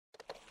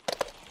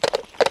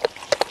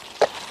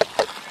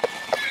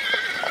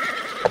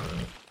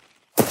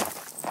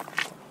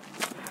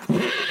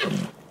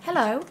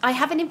Hello, I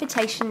have an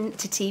invitation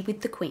to tea with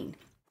the Queen.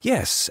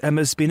 Yes,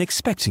 Emma's been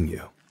expecting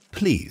you.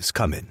 Please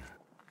come in.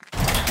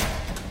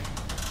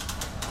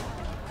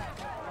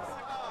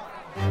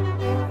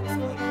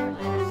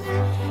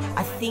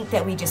 I think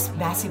that we just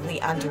massively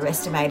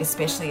underestimate,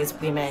 especially as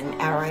women,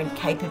 our own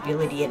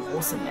capability and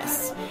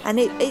awesomeness. And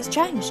it's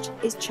changed.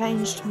 It's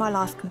changed my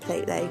life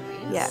completely,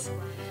 yeah.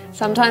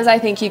 Sometimes I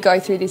think you go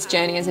through this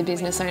journey as a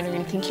business owner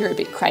and think you're a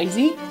bit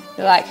crazy.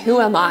 You're like,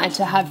 who am I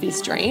to have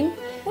this dream?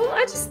 Well,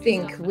 I just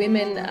think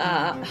women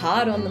are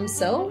hard on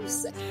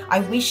themselves.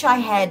 I wish I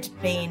had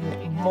been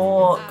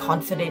more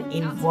confident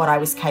in what I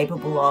was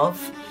capable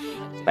of.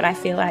 But I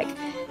feel like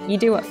you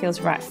do what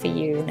feels right for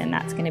you, then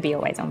that's going to be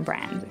always on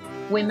brand.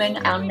 Women,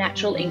 our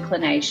natural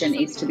inclination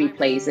is to be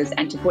pleasers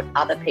and to put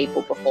other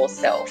people before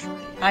self.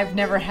 I've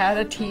never had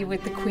a tea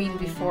with the Queen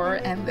before,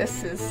 and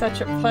this is such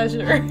a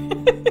pleasure.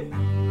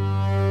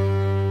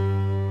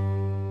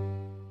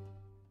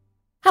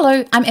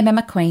 Hello, I'm Emma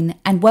McQueen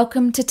and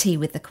welcome to Tea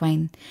with the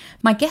Queen.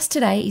 My guest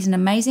today is an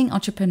amazing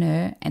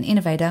entrepreneur and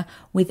innovator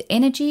with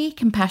energy,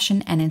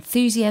 compassion and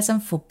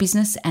enthusiasm for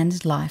business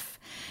and life.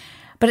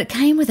 But it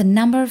came with a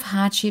number of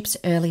hardships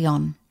early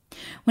on.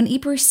 When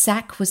Ebru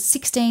Sak was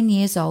 16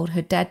 years old,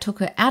 her dad took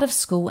her out of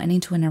school and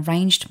into an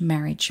arranged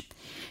marriage.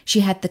 She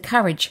had the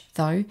courage,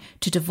 though,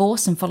 to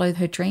divorce and follow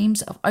her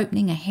dreams of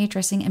opening a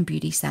hairdressing and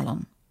beauty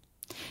salon.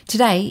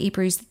 Today,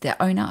 Ebru is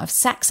the owner of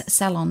Sak's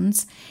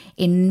Salons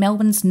in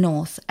Melbourne's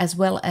North, as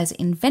well as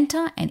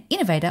inventor and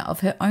innovator of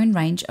her own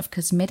range of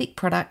cosmetic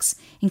products,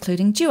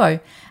 including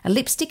Duo, a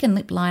lipstick and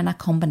lip liner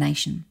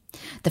combination,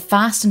 the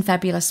Fast and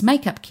Fabulous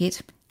makeup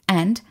kit,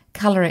 and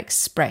Colour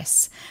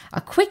Express,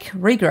 a quick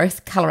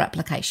regrowth colour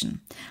application.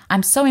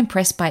 I'm so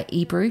impressed by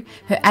Ebru,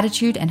 her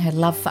attitude and her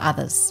love for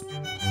others.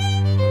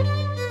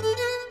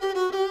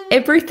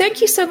 Ebru,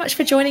 thank you so much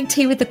for joining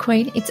Tea with the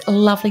Queen. It's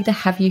lovely to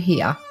have you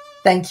here.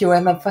 Thank you,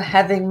 Emma, for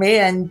having me.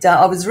 And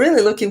I was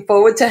really looking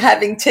forward to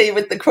having tea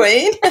with the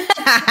Queen.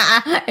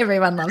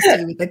 Everyone loves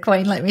Tea with the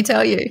Queen, let me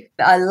tell you.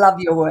 I love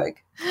your work.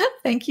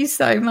 Thank you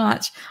so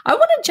much. I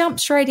want to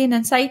jump straight in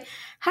and say,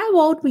 how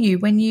old were you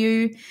when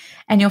you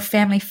and your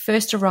family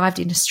first arrived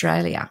in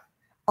Australia?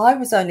 I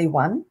was only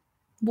one.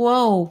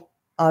 Whoa.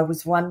 I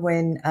was one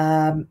when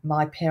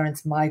my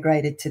parents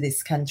migrated to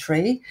this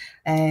country,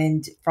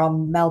 and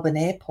from Melbourne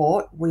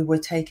Airport, we were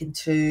taken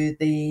to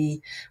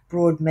the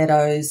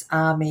Broadmeadows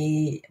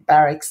Army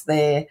barracks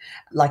there,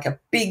 like a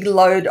big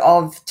load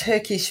of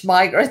Turkish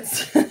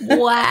migrants.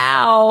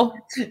 Wow.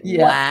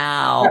 Yeah,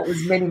 wow. That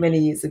was many, many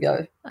years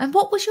ago. And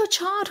what was your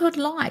childhood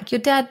like?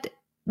 Your dad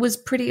was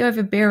pretty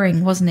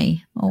overbearing, wasn't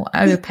he? Or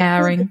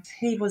overpowering?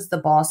 He was the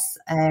boss,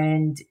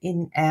 and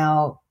in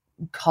our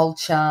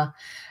culture,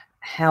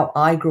 how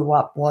I grew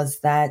up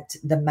was that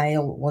the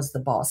male was the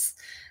boss,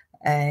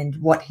 and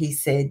what he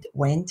said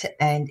went,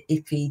 and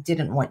if he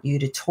didn't want you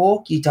to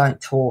talk, you don't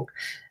talk.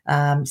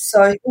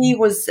 So he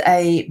was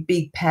a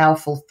big,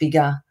 powerful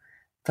figure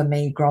for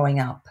me growing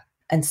up,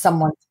 and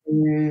someone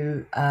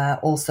to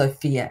also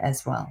fear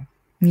as well.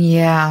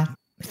 Yeah,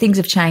 things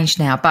have changed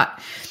now, but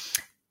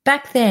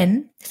back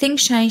then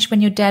things changed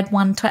when your dad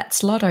won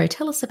Tats Lotto.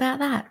 Tell us about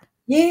that.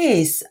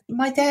 Yes,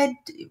 my dad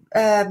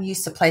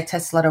used to play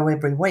Tats Lotto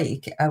every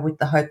week with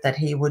the hope that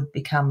he would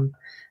become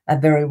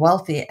very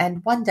wealthy.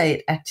 And one day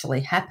it actually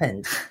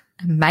happened.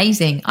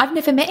 Amazing. I've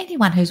never met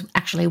anyone who's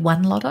actually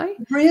won Lotto.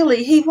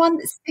 Really? He won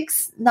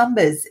 6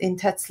 numbers in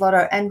Tats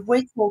Lotto, and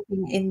we're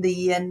talking in the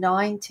year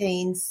 78.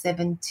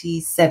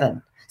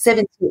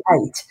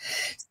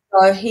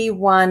 So he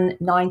won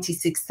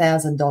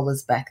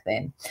 $96,000 back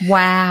then.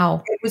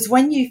 Wow. It was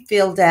when you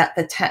filled out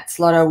the Tats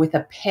Lotto with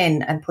a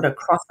pen and put a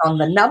cross on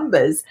the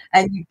numbers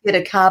and you get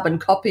a carbon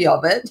copy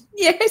of it.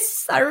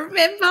 Yes, I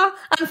remember,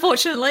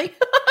 unfortunately.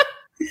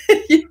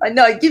 I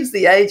know, it gives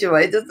the age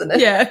away, doesn't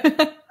it? Yeah.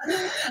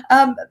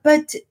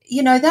 But,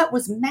 you know, that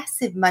was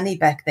massive money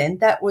back then.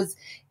 That was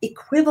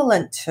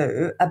equivalent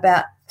to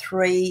about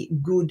 3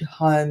 good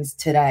homes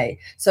today.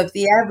 So if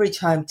the average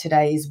home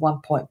today is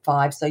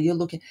 1.5, so you're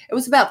looking, it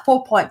was about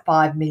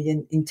 4.5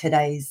 million in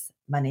today's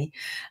money.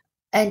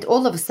 And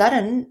all of a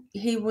sudden,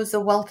 he was a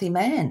wealthy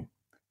man.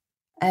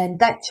 And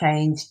that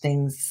changed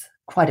things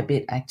quite a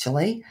bit,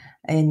 actually,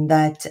 in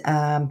that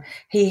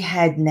he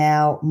had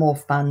now more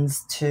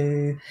funds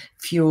to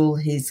fuel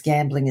his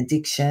gambling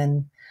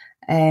addiction.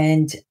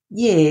 And,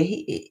 yeah,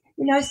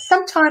 you know,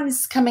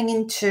 sometimes coming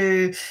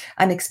into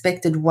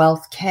unexpected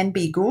wealth can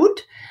be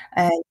good,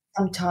 and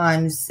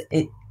sometimes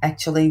it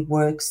actually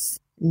works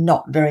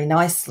not very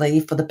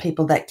nicely for the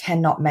people that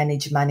cannot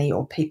manage money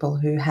or people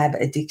who have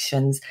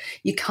addictions.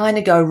 You kind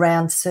of go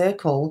round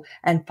circle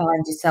and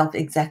find yourself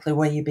exactly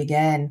where you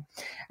began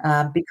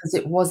because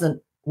it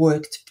wasn't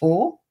worked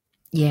for.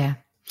 Yeah.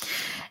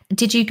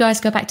 Did you guys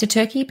go back to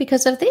Turkey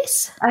because of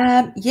this?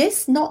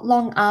 Yes, not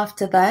long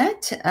after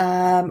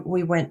that,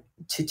 we went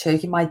to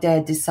Turkey. My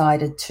dad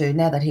decided to,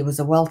 now that he was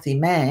a wealthy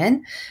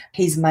man,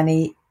 his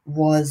money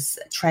was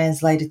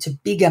translated to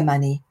bigger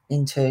money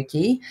in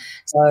Turkey.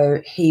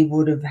 So he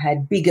would have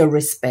had bigger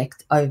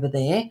respect over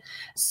there.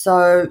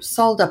 So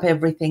sold up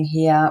everything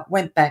here,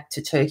 went back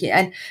to Turkey.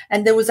 And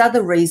there was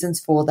other reasons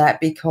for that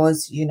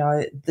because,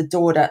 the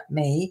daughter,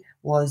 me,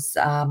 was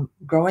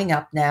growing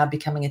up now,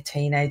 becoming a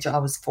teenager. I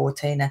was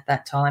 14 at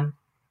that time.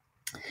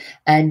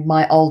 And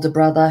my older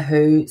brother,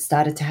 who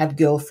started to have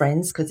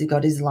girlfriends because he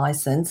got his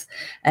license,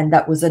 and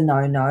that was a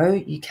no-no.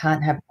 You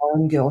can't have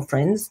foreign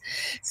girlfriends.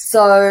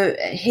 So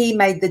he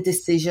made the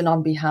decision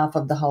on behalf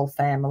of the whole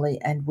family,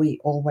 and we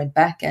all went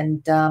back.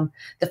 And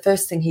the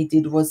first thing he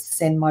did was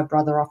send my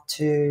brother off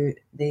to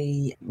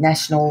the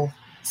national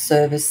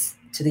service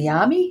to the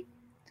army.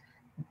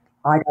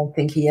 I don't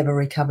think he ever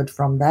recovered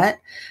from that.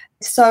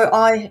 So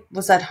I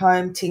was at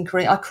home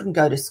tinkering. I couldn't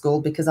go to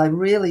school because I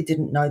really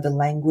didn't know the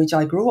language.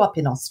 I grew up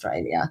in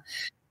Australia,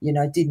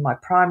 did my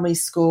primary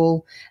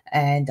school,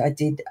 and I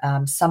did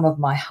some of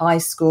my high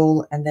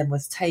school, and then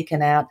was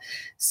taken out.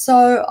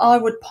 So I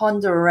would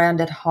ponder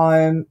around at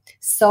home,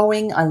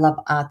 sewing. I love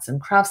arts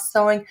and crafts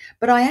sewing,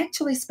 but I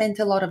actually spent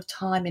a lot of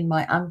time in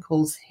my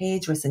uncle's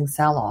hairdressing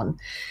salon,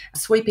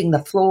 sweeping the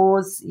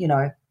floors,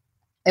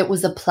 It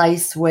was a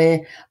place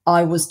where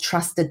I was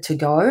trusted to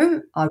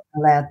go. I was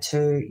allowed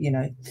to,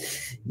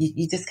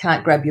 you just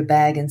can't grab your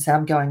bag and say,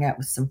 I'm going out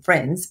with some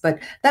friends. But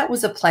that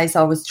was a place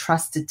I was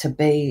trusted to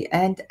be.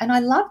 And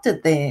I loved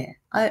it there.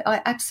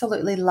 I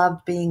absolutely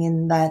loved being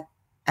in that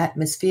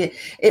atmosphere.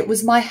 It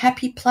was my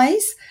happy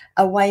place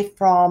away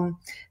from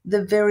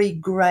the very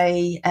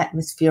grey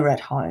atmosphere at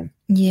home.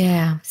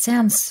 Yeah,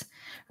 sounds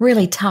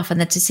really tough.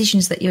 And the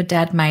decisions that your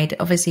dad made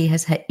obviously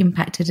has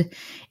impacted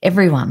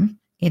everyone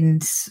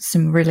in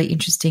some really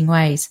interesting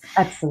ways.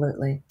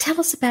 Absolutely. Tell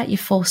us about your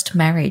forced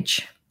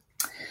marriage.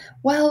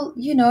 Well,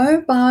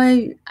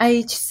 by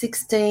age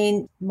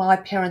 16, my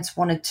parents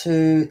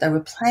they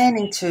were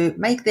planning to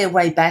make their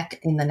way back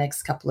in the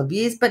next couple of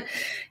years. But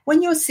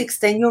when you're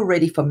 16, you're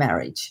ready for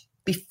marriage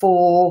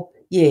before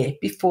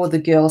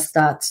the girl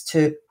starts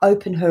to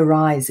open her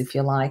eyes, if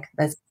you like.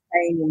 That's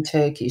saying in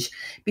Turkish.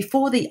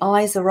 Before the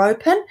eyes are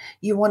open,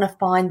 you want to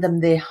find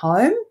them their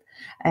home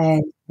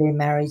and their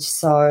marriage.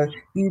 So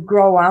you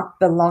grow up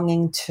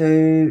belonging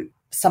to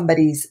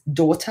somebody's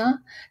daughter,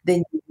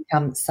 then you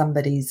become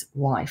somebody's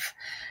wife.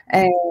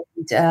 And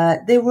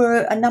there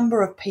were a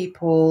number of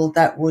people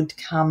that would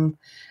come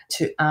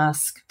to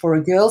ask for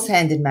a girl's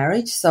hand in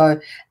marriage. So,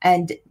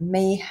 and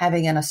me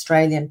having an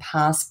Australian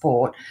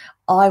passport,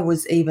 I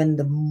was even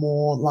the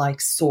more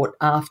sought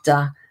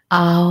after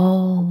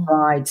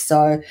bride.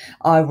 So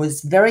I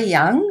was very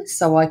young,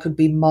 so I could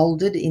be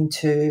molded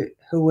into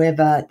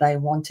whoever they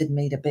wanted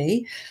me to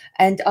be.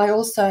 And I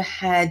also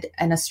had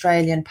an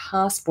Australian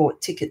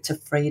passport ticket to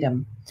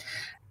freedom.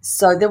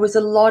 So there was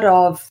a lot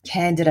of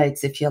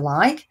candidates, if you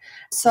like.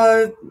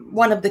 So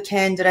one of the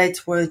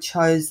candidates were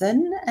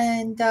chosen,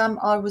 and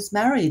I was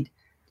married.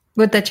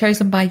 Were they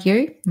chosen by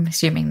you? I'm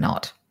assuming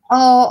not.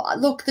 Oh,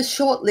 look, the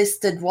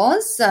shortlisted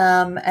was,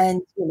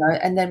 and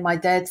then my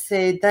dad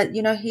said that,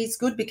 he's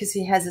good because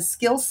he has a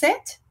skill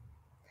set.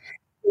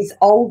 He's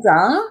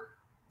older,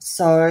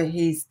 so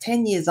he's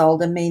 10 years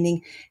older,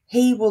 meaning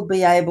he will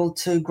be able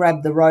to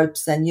grab the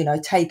ropes and,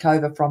 take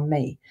over from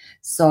me.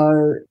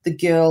 So the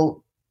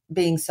girl,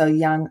 being so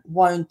young,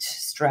 won't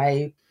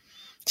stray.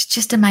 It's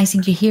just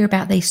amazing. You hear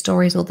about these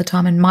stories all the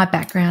time, and my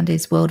background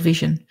is World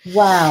Vision.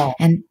 Wow.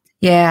 And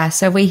yeah,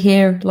 so we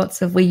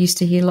used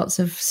to hear lots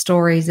of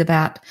stories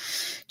about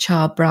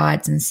child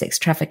brides and sex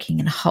trafficking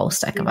and a whole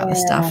stack of other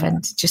stuff, and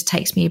it just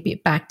takes me a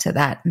bit back to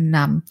that.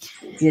 And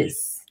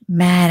yes,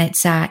 man,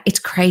 it's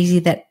crazy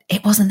that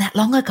it wasn't that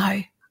long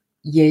ago.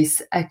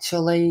 Yes,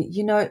 actually,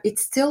 it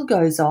still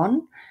goes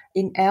on.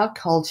 In our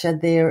culture,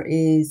 there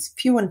is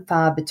few and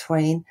far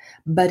between,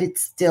 but it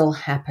still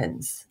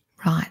happens.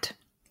 Right.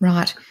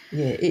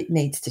 Yeah, it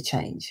needs to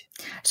change.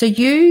 So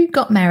you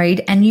got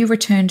married and you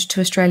returned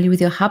to Australia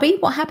with your hubby.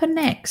 What happened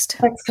next?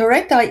 That's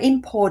correct. I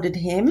imported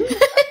him.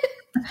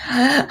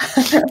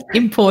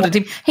 Imported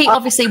him. He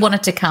obviously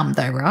wanted to come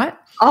though, right?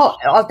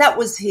 Oh, that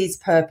was his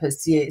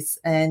purpose, yes.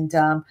 And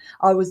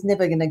I was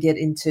never going to get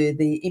into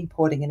the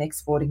importing and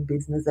exporting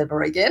business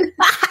ever again.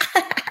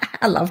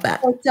 I love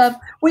that.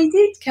 But we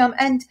did come,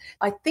 and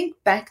I think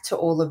back to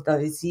all of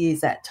those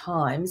years at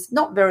times,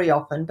 not very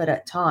often, but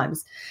at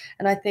times,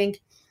 and I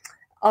think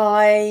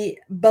I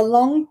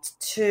belonged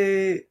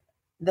to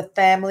the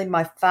family,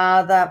 my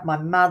father, my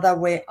mother,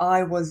 where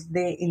I was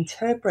their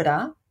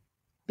interpreter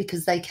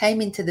because they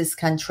came into this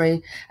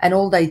country and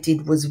all they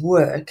did was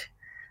work.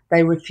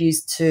 They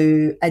refused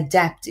to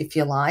adapt, if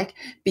you like,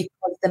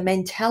 because the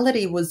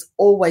mentality was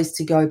always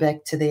to go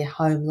back to their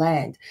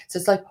homeland. So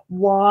it's like,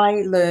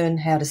 why learn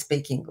how to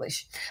speak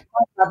English?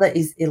 My mother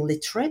is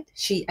illiterate.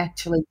 She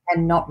actually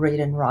cannot read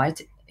and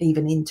write,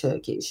 even in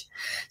Turkish.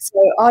 So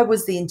I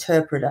was the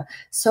interpreter.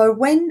 So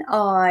when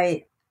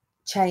I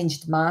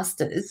changed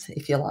masters,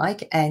 if you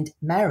like, and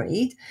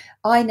married,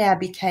 I now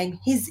became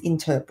his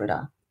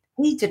interpreter.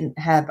 He didn't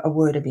have a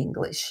word of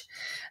English.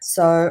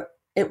 So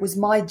it was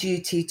my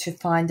duty to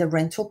find a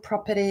rental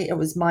property. It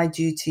was my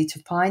duty to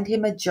find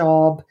him a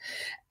job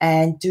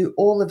and do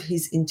all of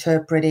his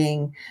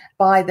interpreting,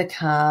 buy the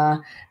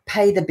car,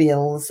 pay the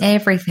bills.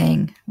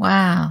 Everything.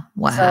 Wow.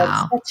 So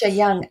at such a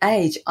young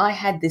age, I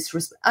had this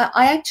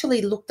I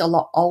actually looked a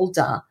lot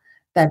older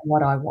than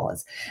what I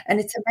was. And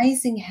it's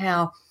amazing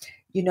how,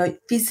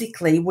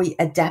 physically we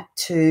adapt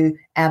to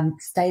our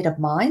state of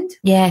mind.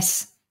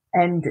 Yes.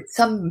 And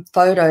some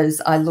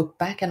photos I look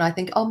back and I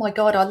think, oh my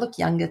God, I look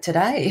younger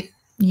today.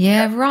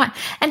 Yeah, right.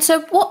 And so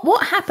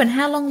what happened?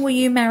 How long were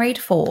you married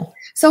for?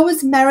 So I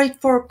was married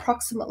for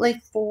approximately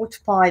 4 to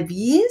 5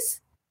 years.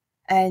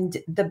 And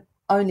the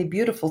only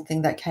beautiful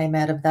thing that came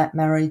out of that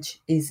marriage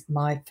is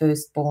my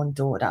firstborn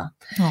daughter.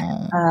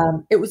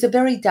 It was a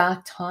very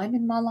dark time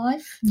in my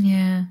life.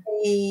 Yeah.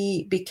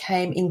 He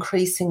became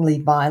increasingly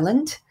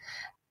violent.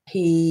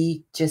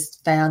 He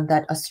just found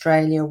that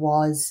Australia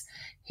was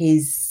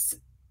his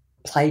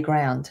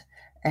playground,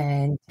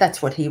 and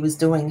that's what he was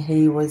doing.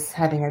 He was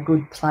having a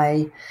good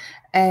play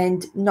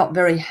and not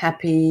very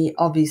happy,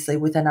 obviously,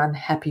 with an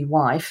unhappy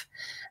wife.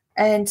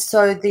 And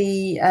so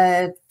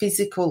the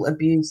physical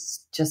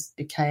abuse just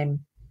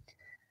became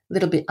a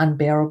little bit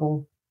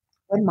unbearable.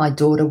 When my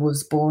daughter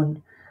was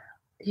born,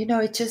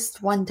 it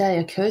just one day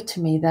occurred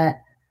to me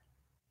that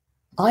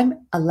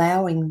I'm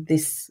allowing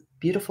this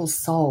beautiful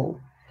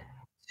soul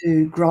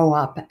to grow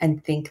up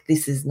and think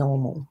this is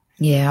normal.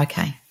 Yeah,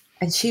 okay.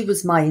 And she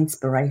was my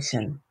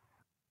inspiration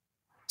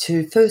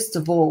to, first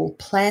of all,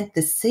 plant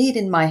the seed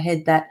in my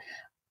head that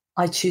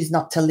I choose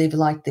not to live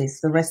like this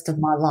the rest of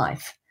my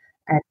life,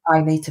 and I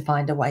need to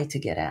find a way to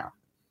get out.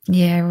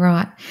 Yeah,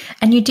 right.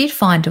 And you did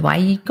find a way.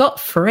 You got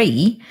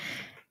free,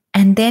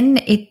 and then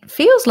it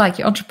feels like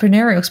your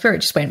entrepreneurial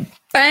spirit just went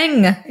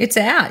bang, it's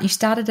out. You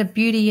started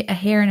a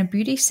hair and a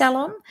beauty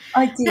salon.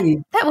 I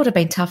did. That would have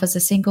been tough as a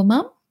single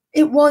mum.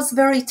 It was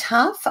very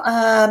tough.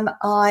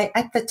 I,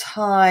 at the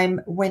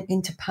time, went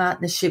into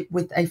partnership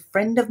with a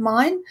friend of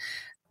mine,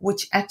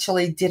 which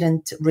actually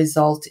didn't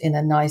result in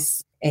a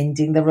nice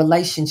ending. The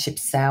relationship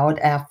soured,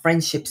 our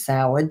friendship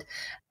soured.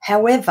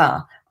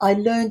 However, I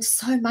learned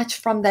so much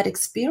from that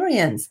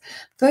experience.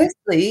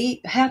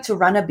 Firstly, how to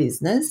run a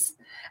business,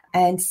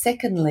 and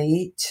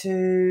secondly,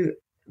 to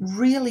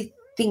really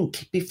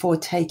think before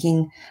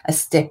taking a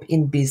step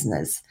in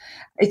business.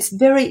 It's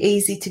very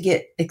easy to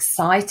get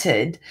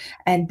excited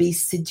and be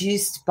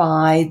seduced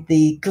by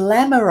the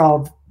glamour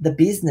of the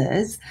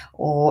business,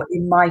 or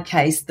in my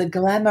case, the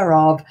glamour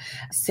of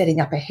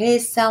setting up a hair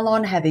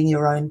salon, having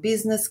your own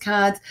business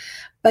cards.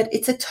 But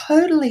it's a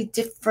totally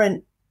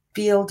different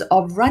field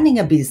of running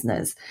a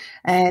business.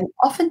 And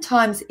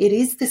oftentimes it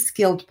is the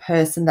skilled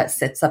person that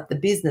sets up the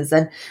business.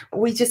 And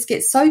we just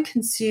get so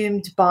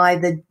consumed by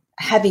the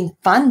having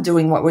fun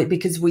doing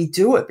because we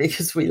do it,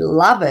 because we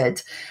love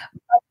it.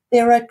 But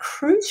there are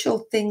crucial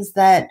things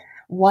that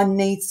one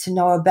needs to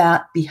know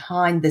about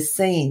behind the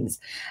scenes.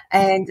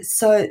 And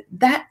so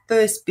that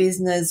first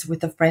business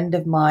with a friend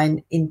of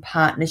mine in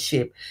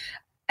partnership,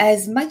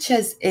 as much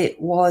as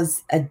it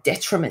was a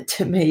detriment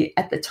to me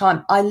at the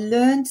time, I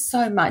learned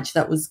so much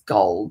that was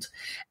gold.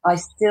 I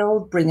still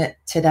bring it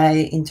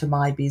today into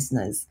my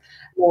business.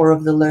 More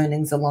of the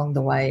learnings along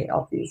the way,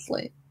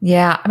 obviously.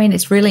 Yeah, I mean,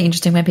 it's really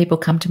interesting when people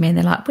come to me and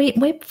they're like,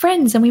 we're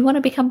friends and we want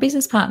to become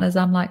business partners.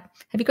 I'm like,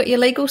 have you got your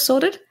legal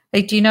sorted?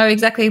 Like, do you know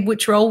exactly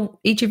which role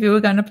each of you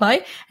are going to play?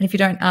 And if you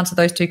don't answer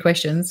those two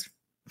questions,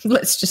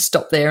 let's just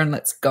stop there and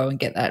let's go and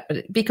get that.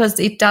 But because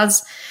it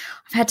does,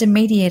 I've had to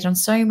mediate on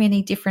so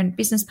many different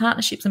business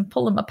partnerships and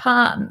pull them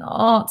apart, and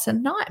it's a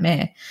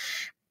nightmare.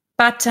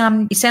 But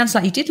it sounds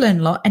like you did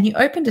learn a lot, and you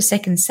opened a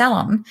second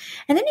salon,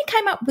 and then you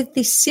came up with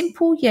this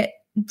simple yet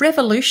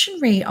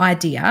revolutionary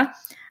idea,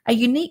 a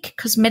unique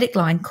cosmetic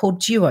line called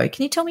Duo.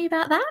 Can you tell me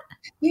about that?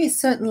 Yes,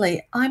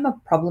 certainly. I'm a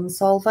problem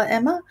solver,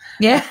 Emma.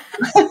 Yeah,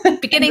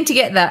 beginning to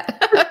get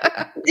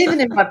that. Even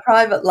in my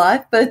private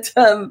life. But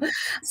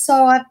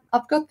so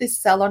I've got this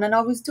salon, and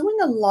I was doing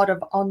a lot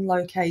of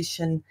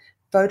on-location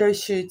photo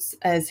shoots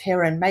as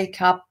hair and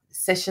makeup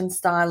session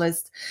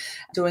stylist,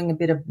 doing a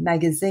bit of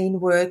magazine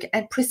work.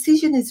 And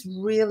precision is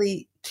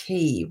really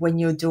key when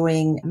you're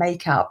doing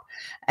makeup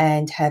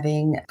and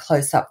having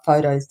close-up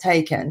photos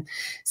taken.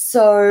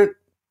 So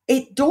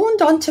it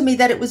dawned onto me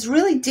that it was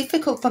really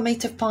difficult for me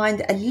to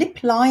find a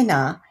lip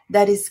liner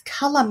that is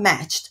color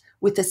matched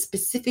with a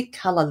specific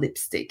color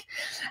lipstick.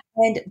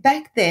 And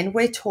back then,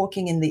 we're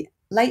talking in the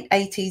late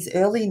 80s,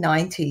 early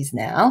 90s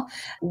now,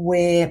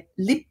 where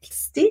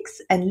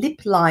lipsticks and lip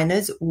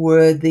liners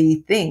were the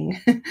thing,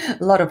 a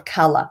lot of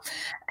color.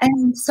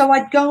 And so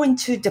I'd go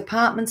into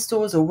department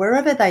stores or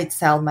wherever they'd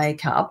sell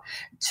makeup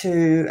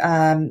to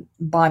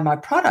buy my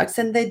products,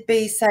 and there'd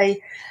be,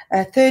 say,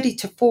 30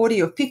 to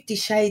 40 or 50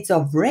 shades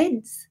of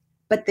reds,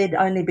 but there'd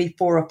only be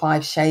 4 or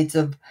 5 shades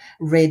of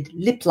red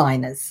lip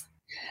liners.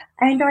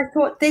 And I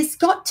thought there's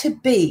got to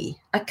be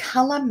a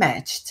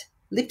color-matched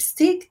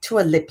lipstick to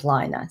a lip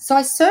liner. So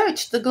I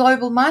searched the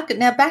global market.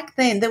 Now, back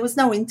then, there was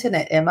no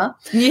internet, Emma.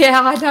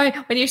 Yeah, I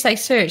know. When you say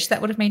search, that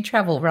would have mean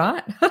travel,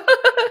 right?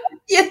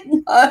 Yeah,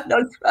 no,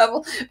 not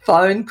travel.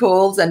 Phone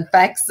calls and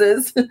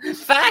faxes.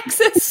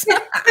 Faxes.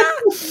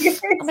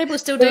 Yes. People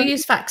still do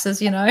use faxes,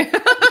 you know.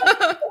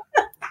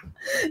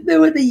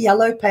 There were the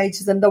yellow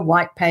pages and the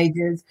white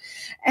pages,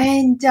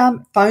 and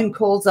phone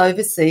calls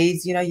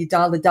overseas. You know, you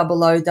dial the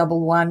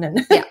 0011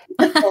 and Yeah.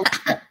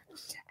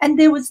 and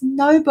there was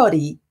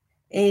nobody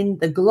in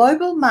the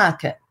global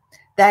market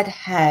that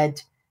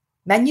had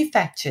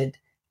manufactured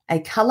a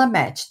color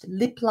matched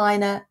lip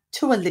liner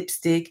to a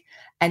lipstick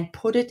and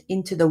put it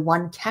into the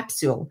one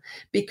capsule,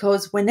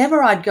 because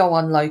whenever I'd go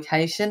on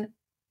location,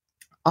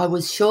 I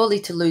was surely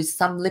to lose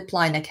some lip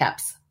liner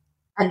caps,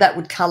 and that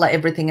would color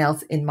everything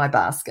else in my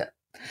basket.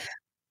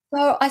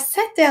 So I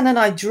sat down and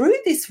I drew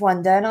this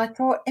one day and I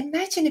thought,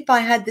 imagine if I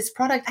had this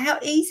product, how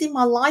easy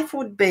my life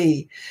would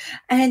be.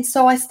 And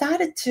so I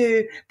started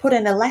to put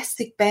an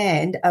elastic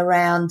band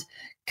around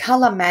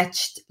color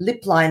matched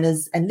lip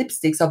liners and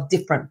lipsticks of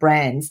different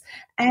brands.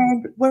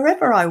 And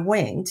wherever I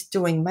went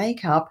doing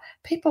makeup,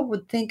 people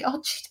would think,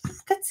 oh, gee,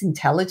 that's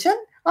intelligent.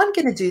 I'm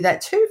going to do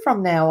that too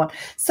from now on.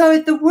 So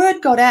the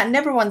word got out and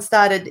everyone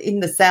started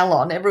in the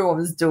salon. Everyone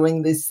was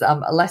doing this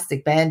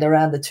elastic band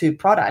around the two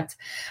products.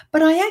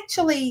 But I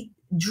actually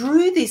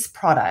drew this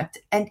product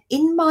and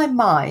in my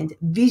mind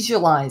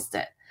visualized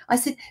it. I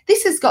said,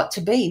 this has got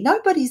to be.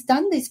 Nobody's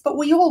done this, but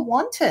we all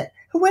want it.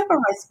 Whoever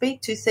I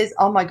speak to says,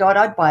 oh, my God,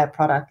 I'd buy a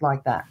product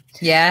like that.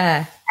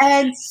 Yeah.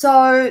 And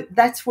so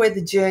that's where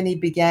the journey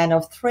began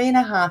of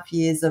 3.5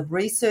 years of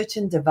research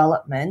and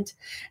development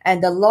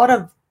and a lot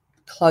of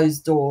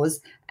closed doors,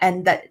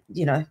 and that,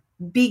 you know,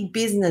 big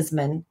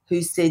businessmen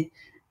who said,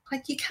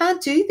 like, you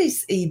can't do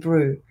this,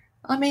 Ebru.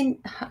 I mean,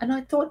 and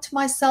I thought to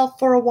myself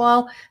for a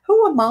while,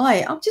 who am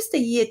I? I'm just a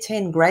year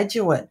 10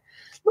 graduate.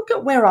 Look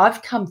at where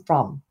I've come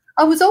from.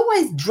 I was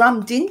always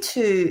drummed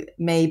into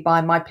me by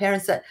my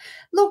parents that,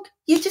 look,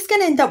 you're just going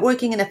to end up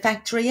working in a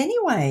factory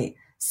anyway.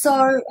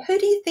 So who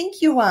do you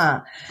think you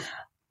are?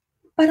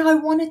 But I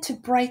wanted to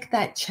break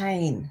that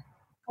chain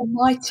for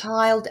my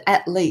child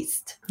at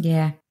least.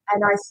 Yeah.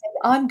 And I said,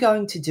 I'm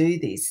going to do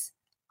this.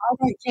 I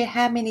don't care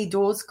how many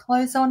doors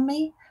close on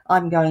me.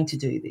 I'm going to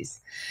do this.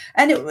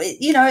 And,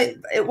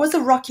 it was a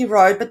rocky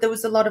road, but there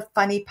was a lot of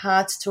funny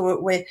parts to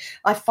it where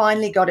I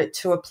finally got it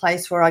to a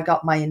place where I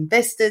got my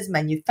investors,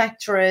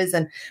 manufacturers,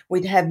 and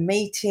we'd have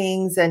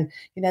meetings and,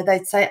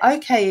 they'd say,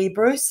 okay,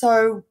 Ebru,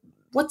 so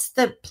what's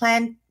the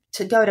plan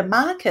to go to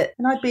market?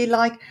 And I'd be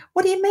like,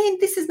 what do you mean?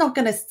 This is not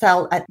going to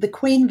sell at the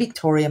Queen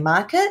Victoria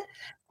market.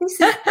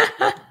 This is...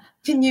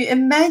 Can you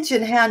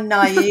imagine how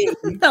naive?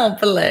 Oh,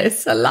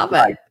 bless. I love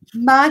it.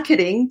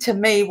 Marketing to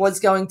me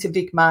was going to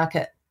Vic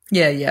Market.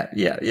 Yeah.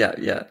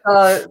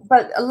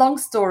 But a long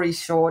story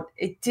short,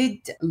 it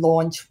did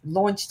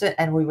launched it,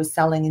 and we were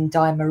selling in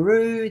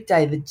Daimaru,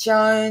 David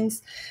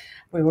Jones.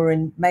 We were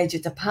in major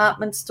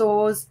department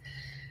stores,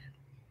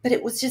 but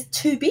it was just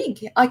too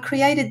big. I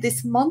created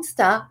this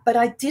monster, but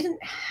I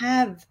didn't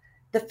have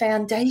the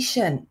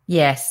foundation.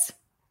 Yes.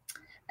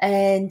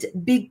 And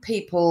big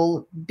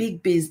people,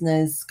 big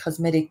business,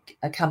 cosmetic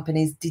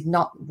companies did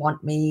not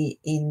want me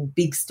in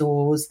big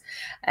stores.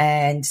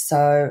 And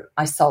so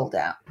I sold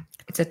out.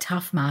 It's a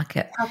tough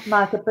market. Tough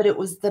market, but it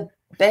was the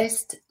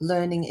best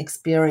learning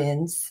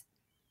experience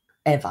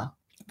ever.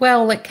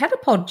 Well, it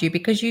catapulted you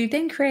because you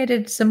then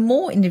created some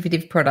more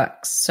innovative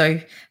products. So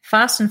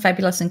Fast and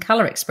Fabulous and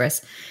Colour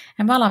Express.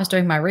 And while I was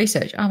doing my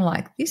research, I'm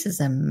like, this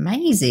is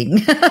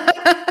amazing.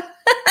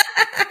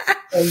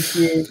 Thank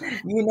you.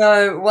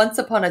 Once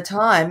upon a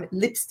time,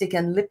 lipstick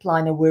and lip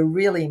liner were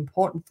really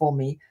important for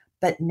me.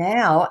 But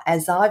now,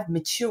 as I've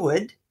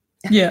matured,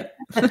 yeah,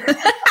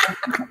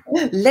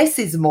 less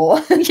is more.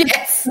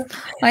 Yes,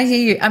 I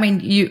hear you. I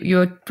mean,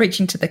 you're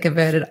preaching to the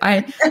converted.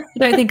 I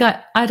don't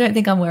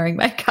think I'm wearing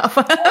makeup.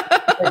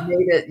 I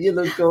need it. You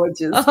look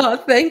gorgeous. Oh,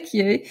 thank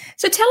you.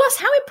 So tell us,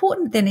 how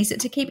important then is it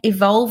to keep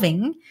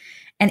evolving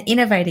and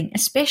innovating,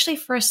 especially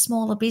for a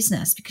smaller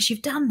business, because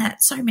you've done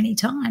that so many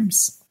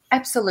times?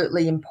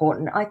 Absolutely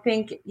important. I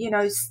think,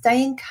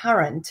 staying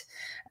current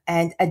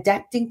and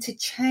adapting to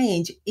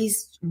change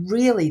is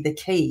really the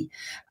key.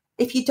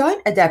 If you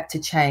don't adapt to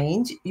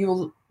change,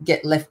 you'll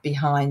get left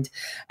behind.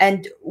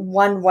 And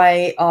one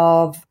way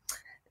of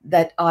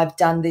that I've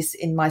done this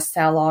in my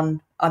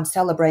salon, I'm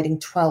celebrating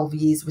 12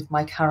 years with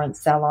my current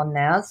salon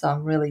now. So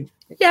I'm really...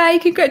 Yay,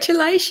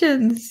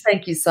 congratulations.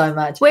 Thank you so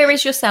much. Where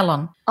is your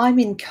salon? I'm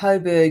in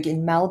Coburg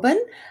in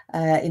Melbourne,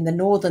 in the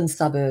northern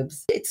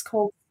suburbs. It's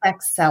called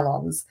Sak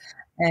Salons.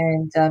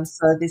 And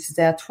so this is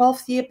our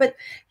 12th year. But,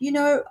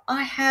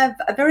 I have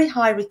a very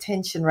high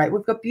retention rate.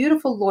 We've got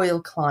beautiful,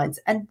 loyal clients.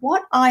 And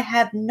what I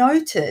have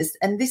noticed,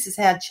 and this is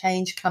how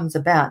change comes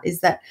about, is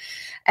that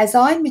as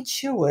I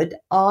matured,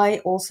 I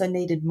also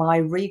needed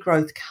my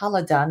regrowth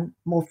colour done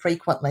more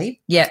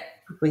frequently. Yeah.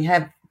 We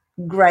have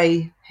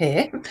grey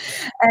hair.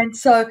 And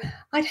so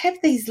I'd have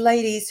these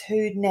ladies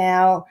who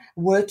now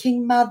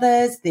working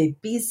mothers, they're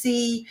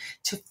busy,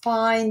 to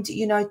find,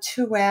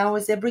 2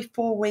 hours every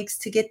 4 weeks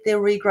to get their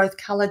regrowth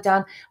colour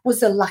done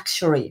was a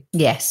luxury.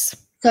 Yes.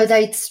 So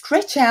they'd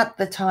stretch out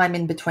the time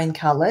in between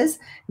colours,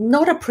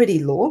 not a pretty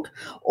look,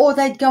 or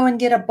they'd go and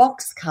get a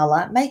box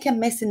colour, make a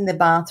mess in the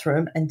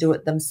bathroom and do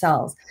it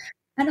themselves.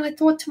 And I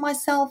thought to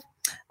myself,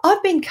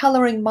 I've been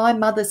colouring my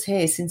mother's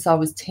hair since I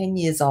was 10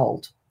 years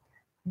old.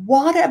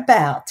 What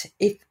about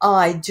if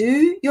I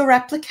do your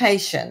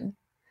application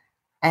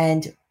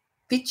and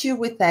fit you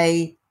with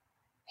a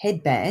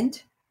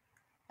headband,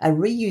 a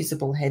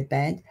reusable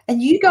headband,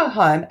 and you go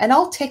home and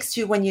I'll text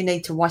you when you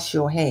need to wash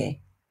your hair?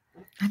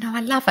 I know,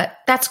 I love it.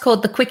 That's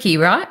called the Quickie,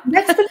 right?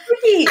 That's the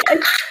Quickie.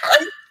 It's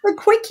the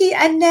Quickie,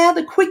 and now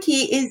the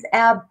Quickie is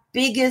our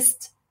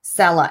biggest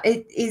seller.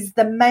 It is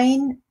the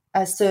main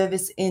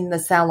service in the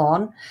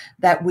salon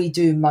that we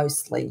do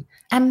mostly.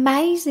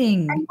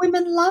 Amazing. And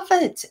women love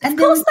it. Of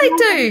course they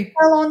do.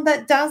 Salon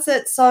that does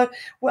it. So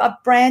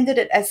I've branded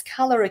it as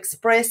Colour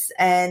Express,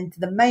 and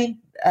the main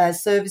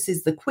service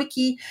is the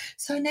Quickie.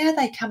 So now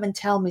they come and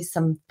tell me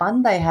some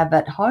fun they have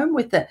at home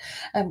with it.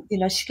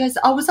 She goes,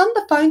 I was on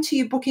the phone to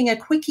you booking a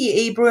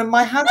Quickie, Ebru, and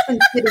my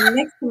husband's sitting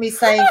next to me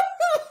saying,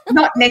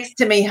 not next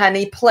to me,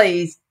 honey,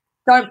 please.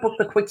 Don't book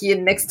the Quickie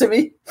in next to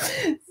me.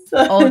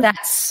 Oh,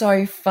 that's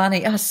so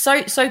funny. Oh,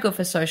 so good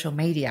for social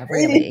media,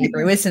 really,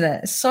 Ebru, isn't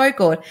it? So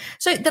good.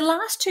 So the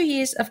last 2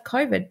 years of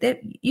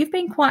COVID, you've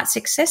been quite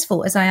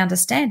successful, as I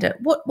understand it.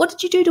 What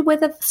did you do to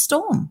weather the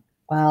storm?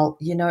 Well,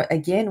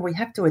 again, we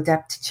have to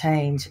adapt to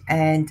change.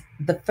 And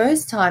the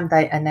first time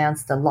they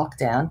announced a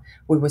lockdown,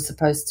 we were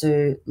supposed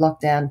to lock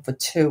down for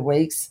 2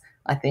 weeks,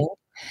 I think.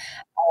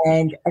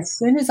 And as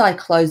soon as I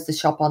closed the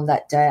shop on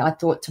that day, I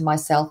thought to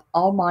myself,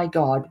 oh, my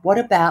God, what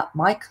about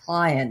my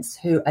clients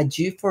who are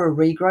due for a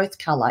regrowth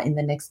colour in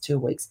the next 2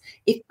 weeks?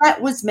 If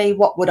that was me,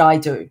 what would I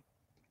do?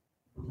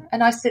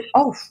 And I said,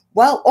 oh,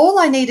 well, all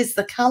I need is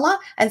the colour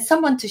and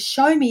someone to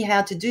show me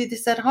how to do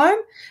this at home,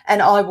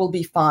 and I will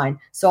be fine.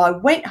 So I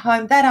went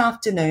home that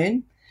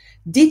afternoon,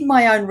 did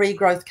my own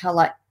regrowth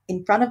colour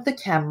in front of the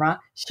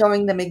camera,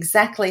 showing them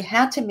exactly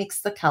how to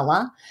mix the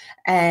colour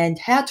and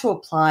how to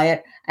apply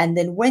it, and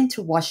then when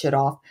to wash it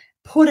off,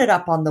 put it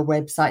up on the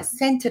website,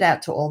 sent it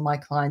out to all my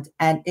clients,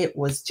 and it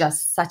was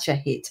just such a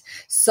hit.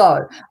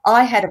 So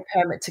I had a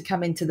permit to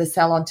come into the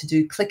salon to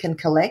do click and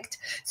collect.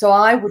 So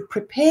I would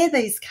prepare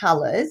these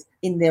colours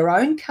in their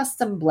own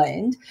custom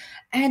blend,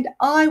 and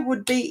I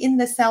would be in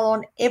the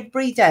salon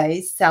every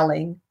day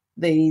selling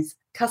these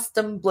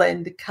custom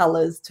blend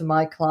colours to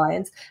my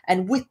clients,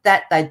 and with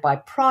that they'd buy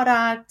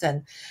product,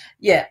 and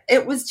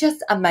it was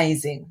just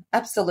amazing,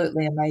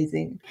 absolutely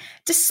amazing.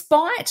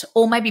 Despite,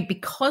 or maybe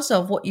because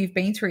of what you've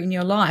been through in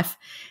your life,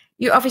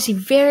 you're obviously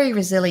very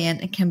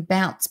resilient and can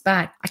bounce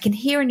back. I can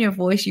hear in your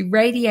voice you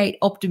radiate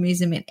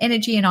optimism and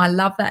energy, and I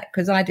love that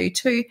because I do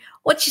too.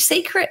 What's your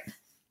secret?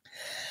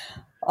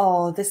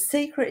 Oh, the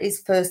secret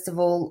is, first of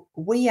all,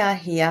 we are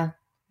here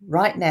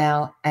right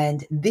now,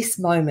 and this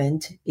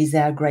moment is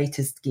our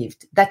greatest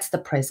gift. That's the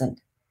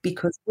present,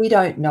 because we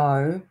don't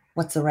know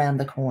what's around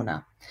the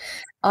corner.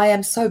 I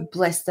am so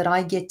blessed that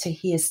I get to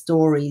hear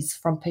stories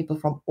from people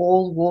from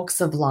all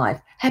walks of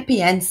life,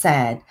 happy and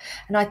sad.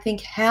 And I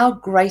think, how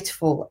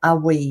grateful are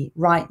we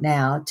right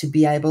now to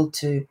be able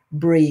to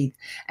breathe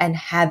and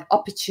have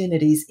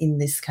opportunities in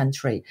this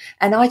country?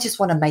 And I just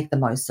want to make the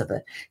most of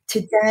it.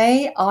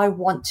 Today, I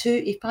want to,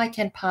 if I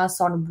can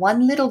pass on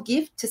one little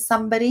gift to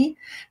somebody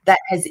that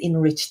has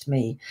enriched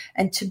me,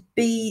 and to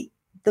be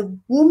the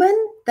woman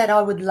that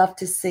I would love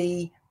to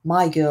see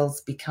my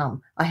girls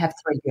become. I have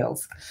 3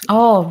 girls.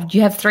 Oh,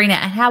 you have 3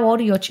 now. And how old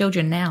are your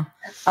children now?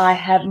 I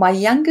have, my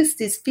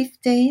youngest is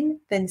 15,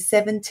 then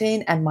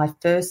 17, and my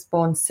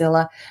firstborn,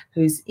 Scylla,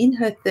 who's in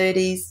her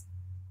 30s,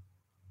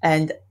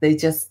 and they're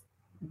just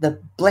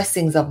the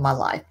blessings of my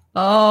life.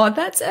 Oh,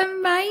 that's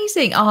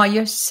amazing. Oh,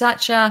 you're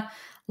such a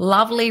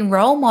lovely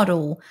role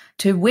model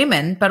to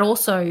women, but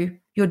also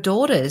your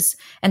daughters,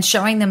 and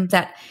showing them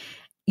that,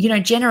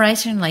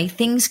 generationally,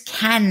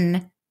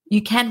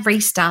 you can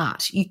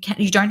restart.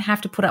 You don't have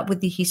to put up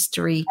with the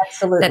history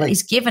that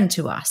is given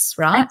to us,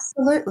 right?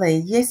 Absolutely.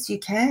 Yes, you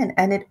can.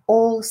 And it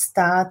all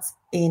starts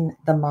in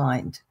the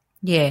mind.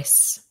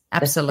 Yes,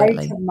 absolutely.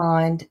 The state of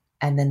mind,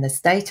 and then the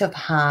state of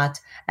heart,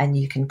 and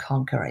you can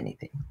conquer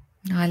anything.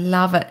 I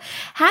love it.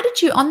 How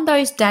did you, on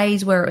those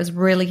days where it was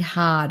really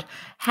hard,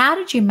 how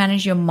did you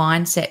manage your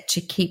mindset to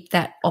keep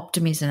that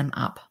optimism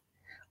up?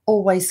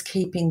 Always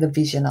keeping the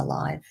vision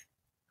alive,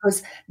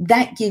 because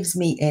that gives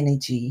me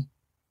energy.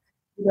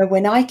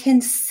 When I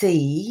can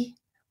see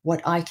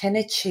what I can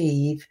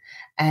achieve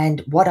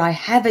and what I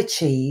have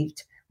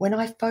achieved, when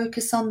I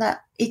focus on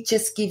that, it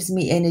just gives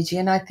me energy.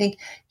 And I think,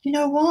 you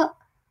know what?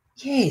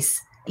 Yes,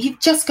 you've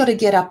just got to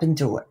get up and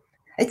do it.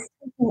 It's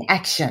taking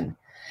action.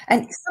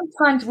 And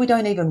sometimes we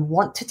don't even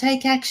want to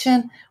take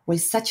action. We're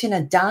such in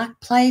a dark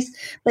place.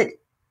 But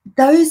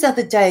those are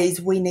the days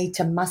we need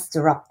to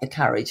muster up the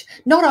courage.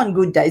 Not on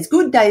good days.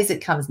 Good days, it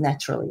comes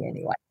naturally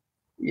anyway,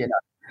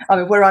 I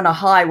mean, we're on a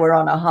high.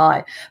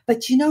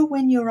 But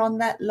when you're on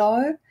that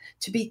low,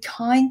 to be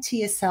kind to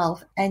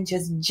yourself and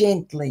just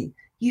gently,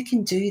 you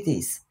can do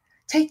this.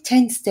 Take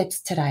 10 steps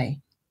today.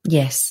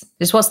 Yes.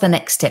 Just what's the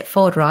next step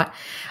forward, right?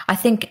 I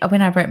think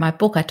when I wrote my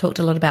book, I talked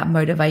a lot about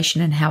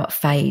motivation and how it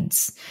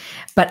fades.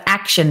 But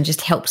action just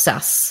helps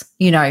us.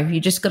 You know,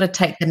 you just got to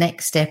take the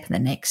next step and the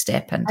next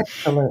step. And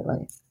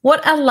Absolutely.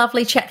 what a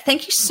lovely chat.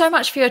 Thank you so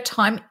much for your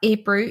time,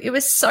 Ebru. It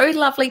was so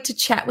lovely to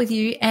chat with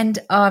you, and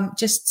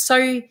it's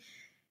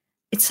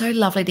so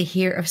lovely to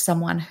hear of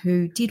someone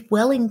who did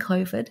well in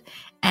COVID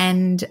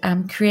and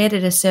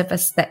created a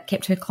service that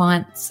kept her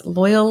clients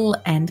loyal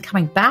and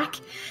coming back.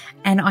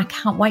 And I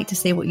can't wait to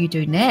see what you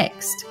do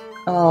next.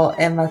 Oh,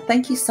 Emma,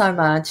 thank you so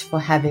much for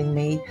having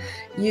me.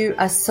 You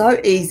are so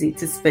easy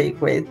to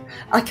speak with.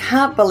 I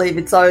can't believe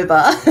it's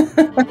over.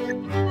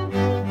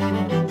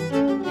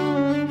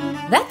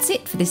 That's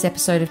it for this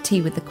episode of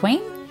Tea with the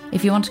Queen.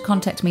 If you want to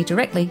contact me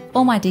directly,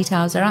 all my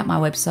details are at my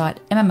website,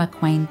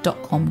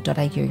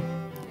 emmamcqueen.com.au.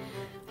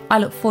 I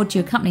look forward to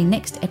your company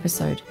next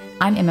episode.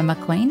 I'm Emma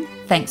McQueen.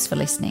 Thanks for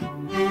listening.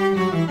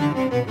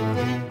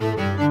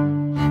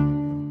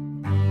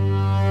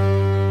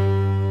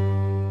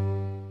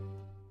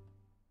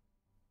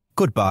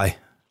 Goodbye.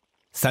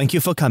 Thank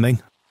you for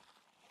coming.